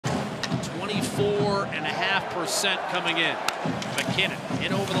24.5% coming in. MacKinnon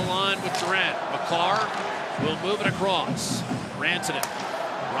in over the line with Durant. McCarr will move it across. Rantanen,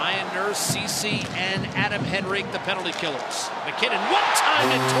 Ryan Nurse, CC, and Adam Henrique, the penalty killers. MacKinnon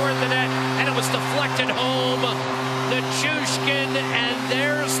one-timed it toward the net, and it was deflected home. Nichushkin, and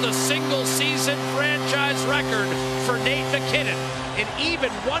there's the single-season franchise record for Nate MacKinnon. An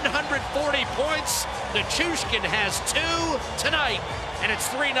even 140 points. Nichushkin has 2 tonight, and it's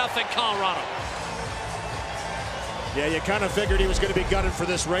 3-0 Colorado. Yeah, you kind of figured he was going to be gutted for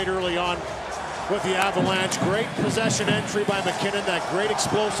this right early on with the Avalanche. Great possession entry by MacKinnon, that great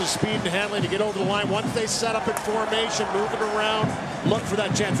explosive speed and handling to get over the line. Once they set up in formation, moving around, look for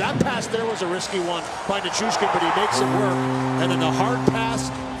that chance. That pass there was a risky one by Nichushkin, but he makes it work. And then the hard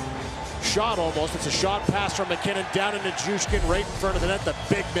pass, shot almost. It's a shot pass from MacKinnon down to Nichushkin right in front of the net. The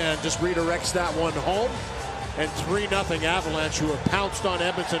big man just redirects that one home. And 3-0 Avalanche, who have pounced on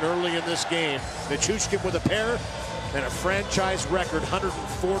Edmonton early in this game. Nichushkin with a pair and a franchise record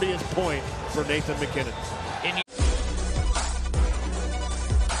 140th point for Nathan MacKinnon.